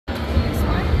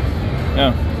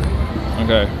Yeah.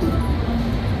 Okay.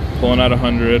 Pulling out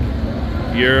 100.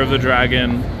 Year of the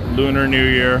Dragon. Lunar New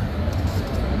Year.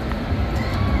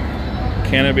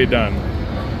 Can it be done?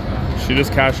 She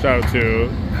just cashed out too.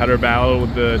 Had her battle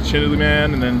with the Chili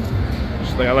Man, and then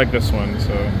she's like, I like this one,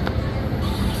 so.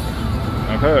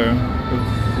 Okay.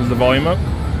 Is the volume up?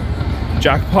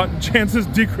 Jackpot chances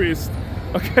decreased.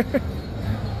 Okay.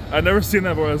 I've never seen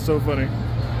that before, that's so funny.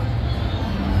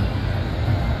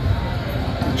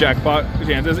 Jackpot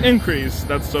chances increased.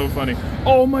 That's so funny.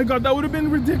 Oh my god, that would have been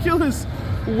ridiculous.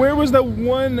 Where was that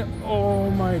one?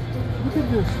 Oh my, look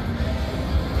at this.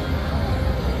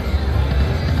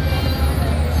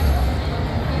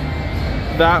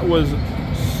 That was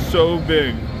so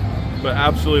big, but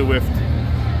absolutely whiffed.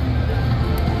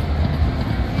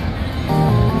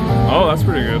 Oh, that's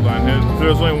pretty good line hit. There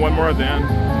was only one more at the end.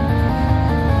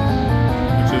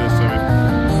 Which is silly.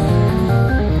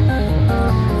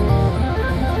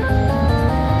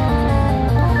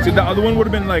 See, the other one would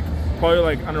have been like, probably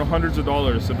like, I don't know, hundreds of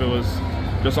dollars if it was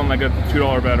just on like a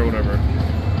 $2 bet or whatever.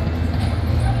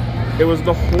 It was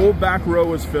the whole back row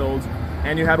was filled,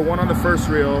 and you had one on the first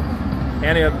reel,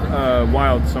 and you had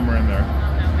wild somewhere in there.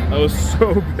 That was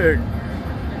so big.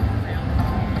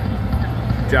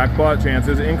 Jackpot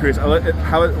chances increase.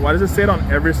 Why does it say it on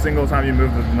every single time you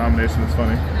move the denomination? It's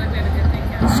funny.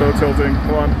 It's so tilting.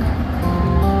 Come on.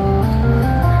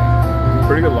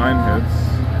 Pretty good line hits.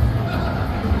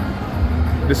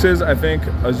 This is, I think,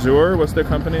 Azure. What's their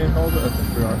company called? I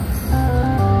forgot.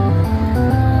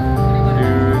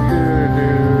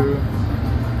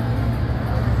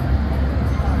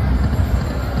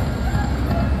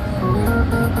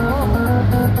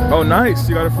 Oh, nice.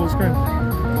 You got a full screen.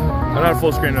 Not a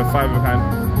full screen, a 5 of a kind.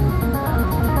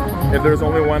 If there's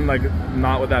only one, like,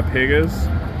 not what that pig is.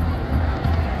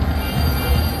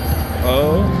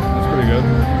 Oh, that's pretty good.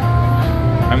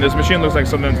 I mean, this machine looks like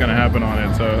something's gonna happen on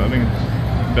it, so I think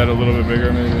bet a little bit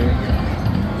bigger, maybe.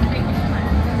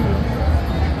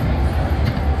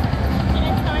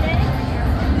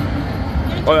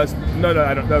 Oh, that's, no,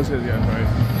 I don't, that was his, yeah, sorry.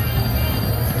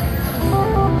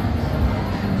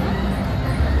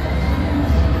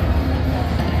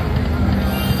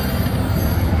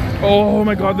 Oh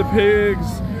my god, the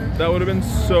pigs! That would have been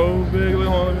so big. Hold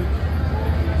on, let me...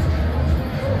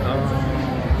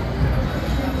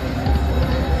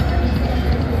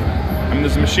 I mean,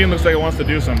 this machine looks like it wants to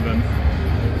do something.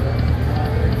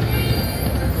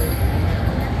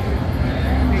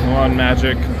 Come on,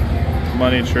 magic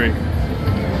money tree.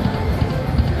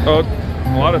 Oh,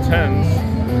 a lot of 10s.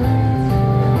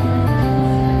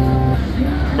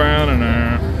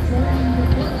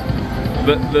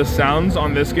 The sounds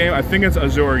on this game, I think it's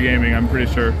Azure Gaming, I'm pretty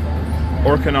sure,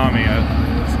 or Konami.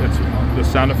 It's the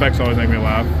sound effects always make me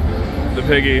laugh. The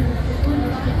piggy.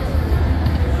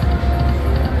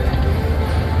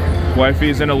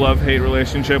 Wifey's in a love-hate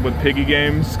relationship with piggy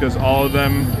games because all of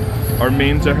them are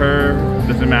mean to her.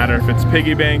 Doesn't matter if it's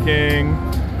piggy banking,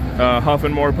 Huff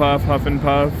and More Puff, Huff and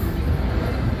Puff.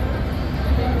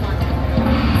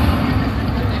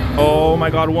 Oh my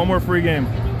god, one more free game.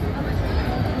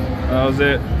 That was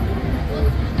it.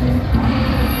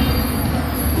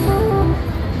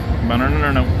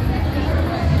 No.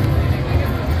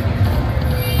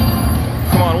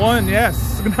 Come on, one,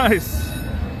 yes, nice.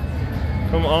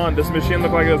 Come on, this machine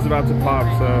looked like it was about to pop,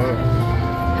 so.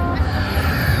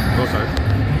 Oh, sorry.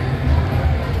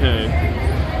 Okay.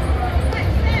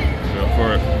 Go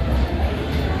for it.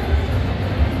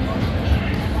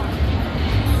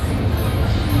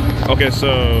 Okay,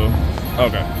 so,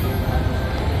 okay.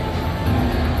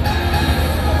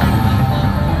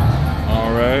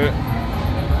 All right.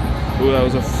 Ooh, that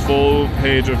was a full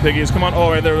page of piggies. Come on.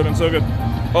 Oh, right there would have been so good.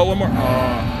 Oh, one more.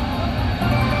 Oh.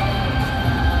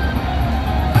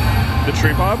 The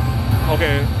tree pop?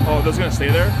 Okay. Oh, that's gonna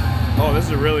stay there? Oh, this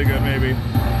is really good, maybe.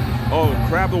 Oh,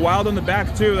 crap. The wild on the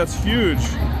back, too. That's huge.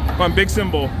 Come on, big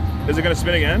symbol. Is it gonna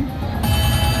spin again?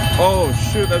 Oh,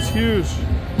 shoot. That's huge.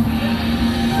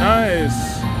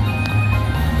 Nice.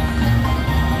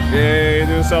 Yay,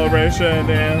 do a celebration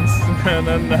dance.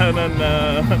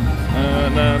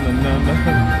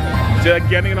 See, like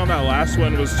getting it on that last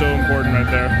one was so important right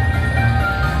there.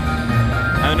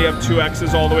 And then you have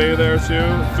 2X's all the way there too.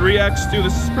 3X too,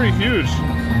 this is pretty huge.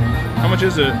 How much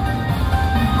is it?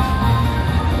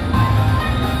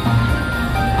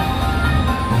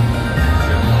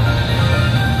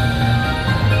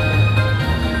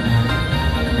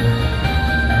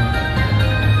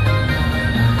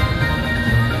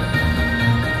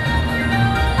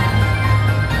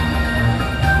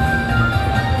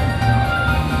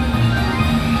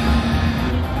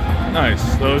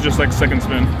 Nice. That was just like second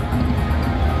spin.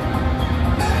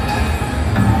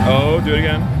 Oh, do it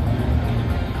again.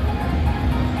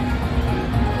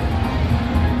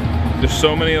 There's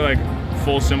so many like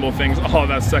full symbol things. Oh,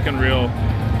 that second reel.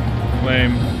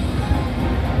 Lame.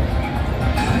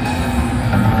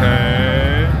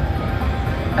 Okay.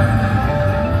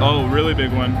 Oh, really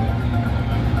big one.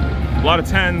 A lot of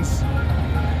 10s.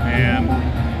 And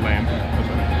lame.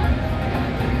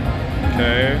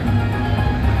 Okay.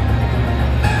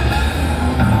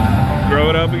 Grow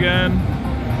it up again.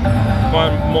 Come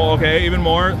on, more, okay, even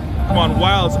more. Come on,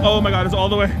 wilds. Oh my god, it's all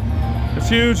the way. It's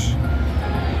huge.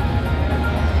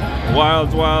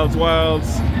 Wilds, wilds,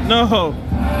 wilds. No.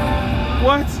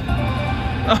 What?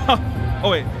 Oh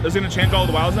wait, is it gonna change all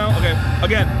the wilds now? Okay,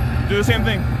 again, do the same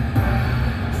thing.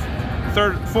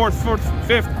 Third, fourth,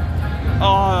 fifth.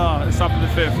 Oh, it stopped at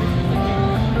the fifth.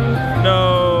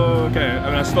 No, okay, I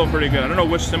mean, that's still pretty good. I don't know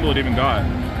which symbol it even got.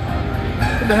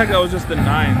 What the heck, that was just the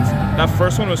 9s. That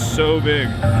first one was so big.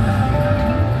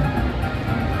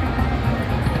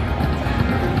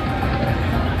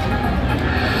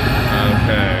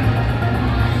 Okay.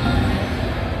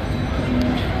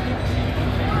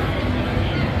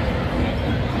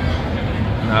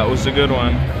 That was a good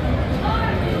one.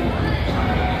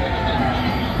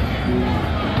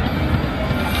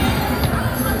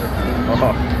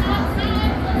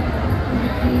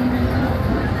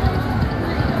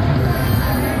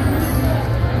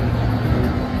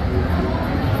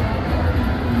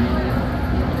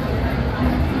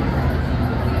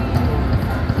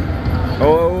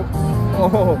 Oh.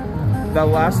 Oh, that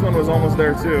last one was almost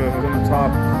there too. It was on the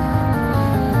top.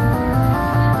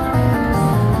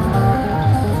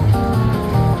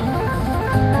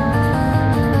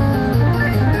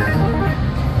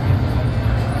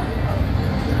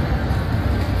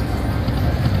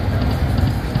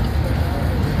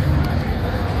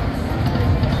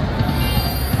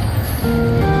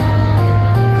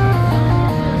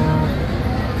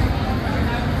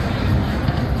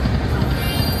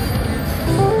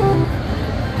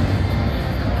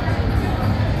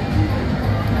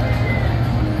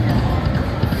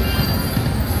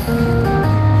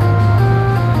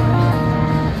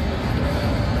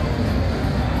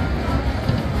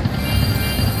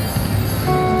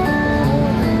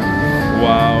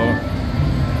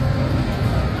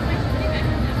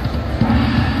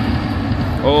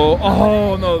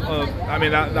 Oh no! I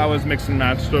mean that was mixed and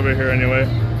matched over here anyway.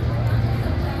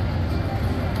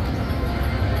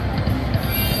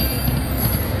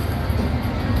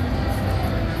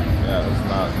 Yeah,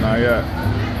 it's not yet.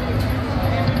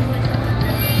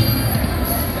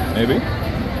 Maybe?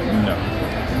 No.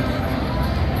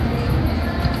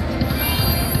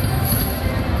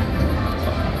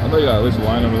 I thought you got at least a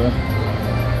line over there.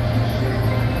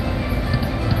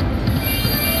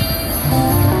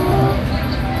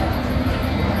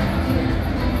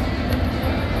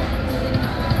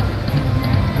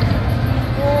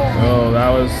 Oh, that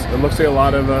was, it looks like a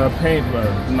lot of paint,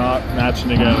 but not matching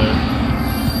together.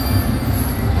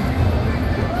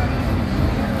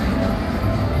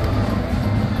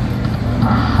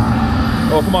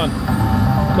 Oh, come on.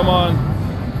 Come on.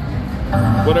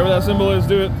 Whatever that symbol is,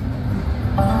 do it.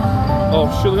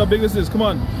 Oh, shit, look how big this is. Come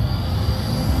on.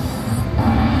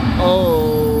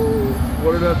 Oh,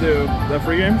 what did that do? Is that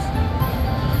free games?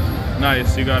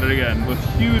 Nice, you got it again. With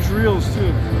huge reels,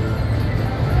 too.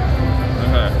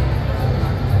 Okay.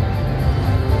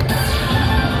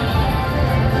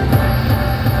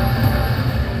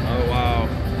 Oh, wow.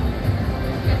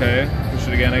 Okay, push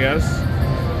it again, I guess.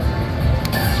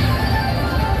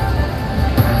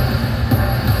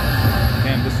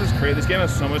 Man, this is crazy. This game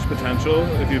has so much potential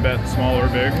if you bet small or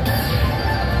big.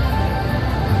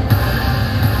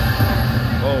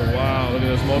 Oh, wow. Look at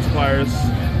those multipliers.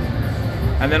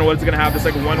 And then what's it going to have? This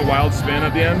like one wild spin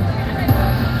at the end?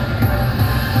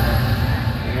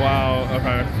 Wow,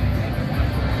 okay.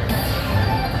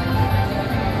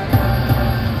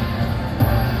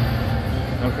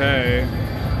 Okay.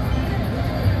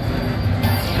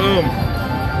 Boom.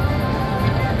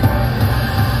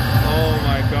 Oh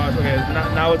my gosh, okay,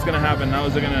 now what's gonna happen? Now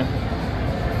is it gonna...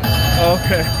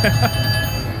 Okay.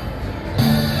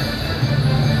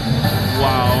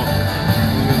 Wow,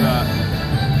 look at that.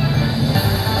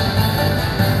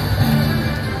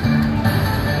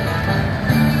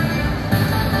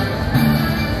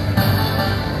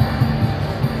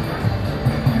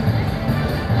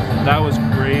 That was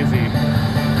crazy.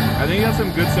 I think he has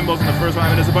some good symbols in the first one. I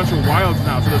mean, there's a bunch of wilds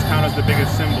now, so this count as the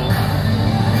biggest symbol.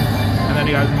 And then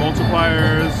he has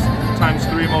multipliers,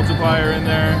 ×3 multiplier in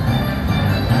there.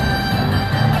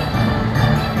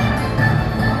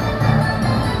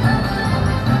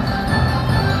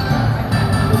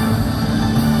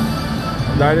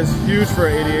 That is huge for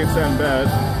an 88-cent bet.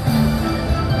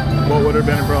 What would have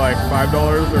been for like $5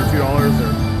 or $2 or...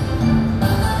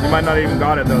 You might not even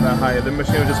got it though that high. The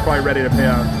machine was just probably ready to pay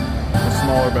out a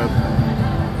smaller bet.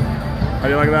 How do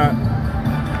you like that?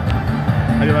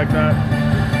 How do you like that?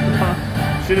 Huh.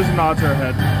 She just nods her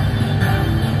head.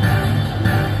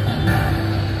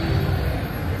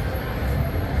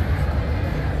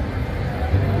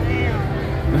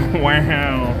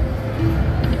 Wow.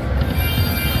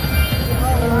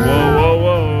 Whoa, whoa,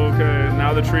 whoa. Okay,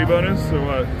 now the tree bonus or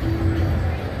what?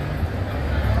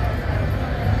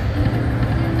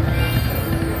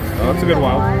 Oh, that's a good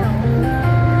wild.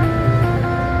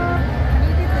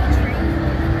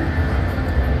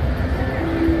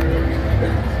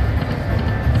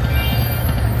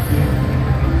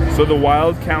 So the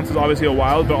wild counts as obviously a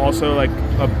wild, but also like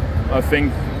a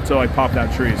thing to like pop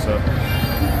that tree. So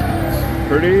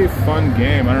pretty fun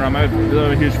game. I don't know. I'm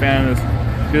a huge fan of this.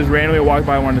 Just randomly walked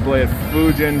by, wanted to play it.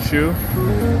 Sooo.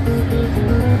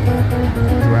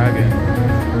 Dragon.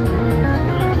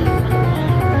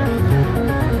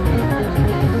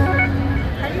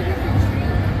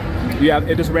 Yeah,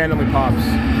 it just randomly pops.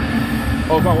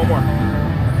 Oh, come on, one more.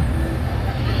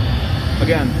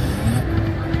 Again.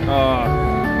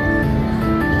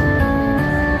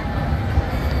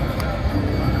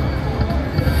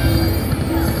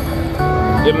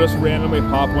 It'll just randomly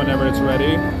pop whenever it's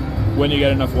ready, when you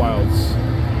get enough wilds.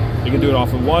 You can do it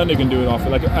off of one, you can do it off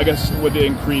of, like, I guess with the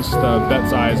increased bet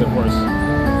size, of course,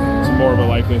 it's more of a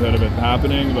likelihood of it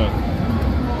happening, but...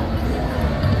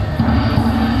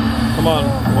 Come on,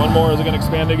 one more, is it gonna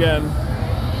expand again?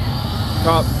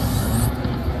 Top.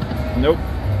 Nope.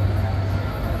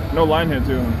 No line hit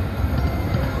too.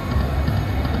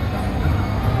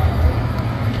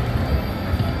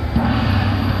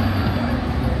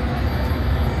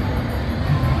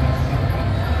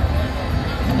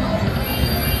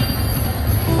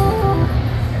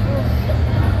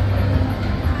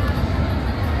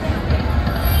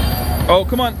 Oh,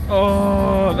 come on.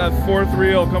 Oh, that fourth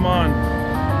reel, come on.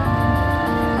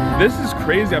 This is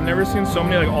crazy. I've never seen so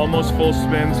many like almost full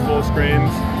spins, full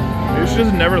screens. You should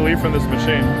just never leave from this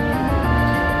machine.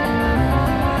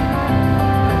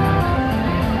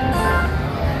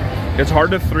 It's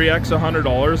hard to 3x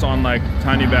 $100 on like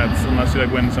tiny bets unless you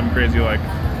like win some crazy like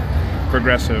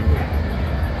progressive.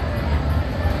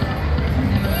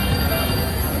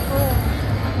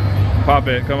 Pop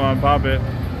it, come on, pop it.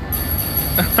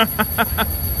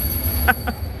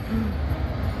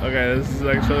 Okay, this is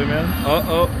actually, man.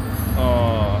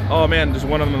 Oh man, just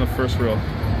one of them in the first reel.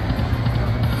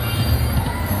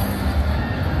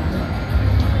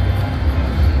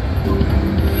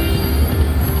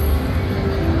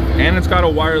 And it's got a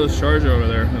wireless charger over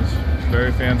there. It's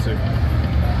very fancy.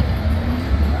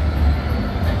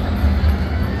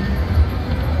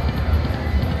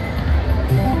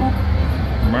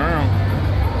 Wow.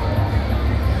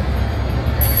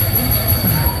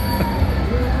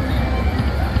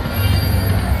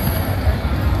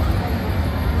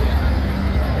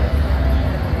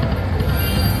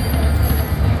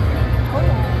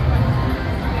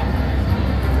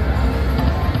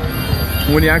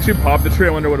 When you actually pop the tree, I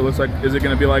wonder what it looks like. Is it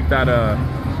gonna be like that,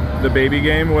 the baby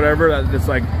game, whatever? That it's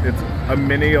like, it's a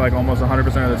mini, like almost 100%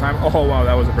 of the time. Oh wow,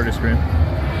 that was a pretty screen.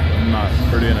 Not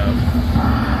pretty enough.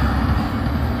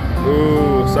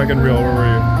 Ooh, second reel, where were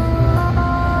you?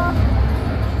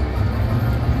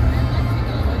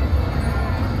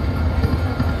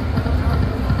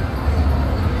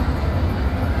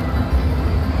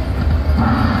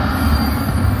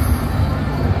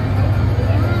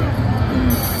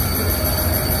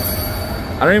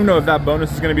 I don't even know if that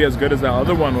bonus is going to be as good as that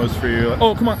other one was for you.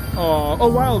 Oh, come on. Oh,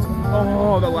 wild.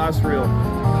 Oh, the last reel.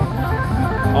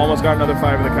 Almost got another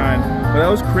 5 of the kind. But that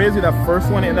was crazy. That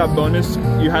first one in that bonus,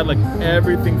 you had like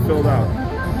everything filled out.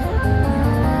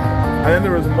 And then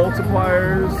there was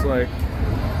multipliers. Like,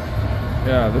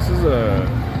 yeah, this is a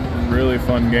really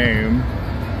fun game.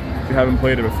 If you haven't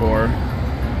played it before.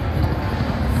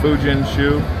 Sooo.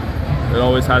 It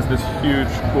always has this huge,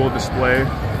 cool display.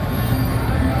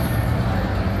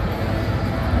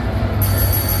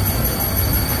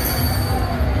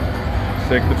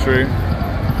 Shake the tree.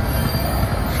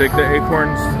 Shake the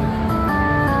acorns.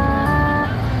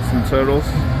 Some turtles.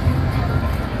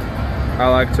 I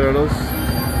like turtles.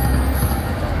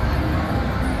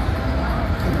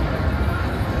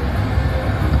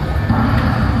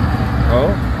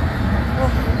 Oh?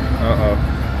 Uh-oh.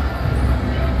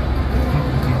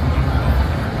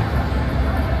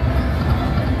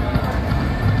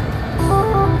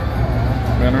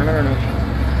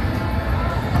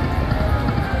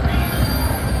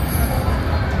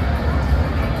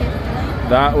 No.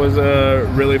 that was a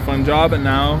really fun job, and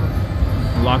now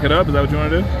lock it up. Is that what you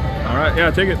want to do? All right, yeah,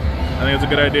 take it. I think it's a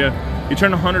good idea. You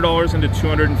turned $100 into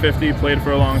 $250, played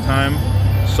for a long time,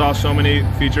 saw so many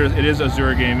features. It is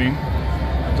Azure Gaming,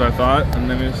 so I thought, and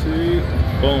then you see,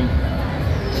 boom.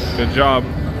 Good job.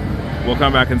 We'll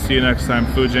come back and see you next time.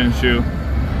 Fujin Shu.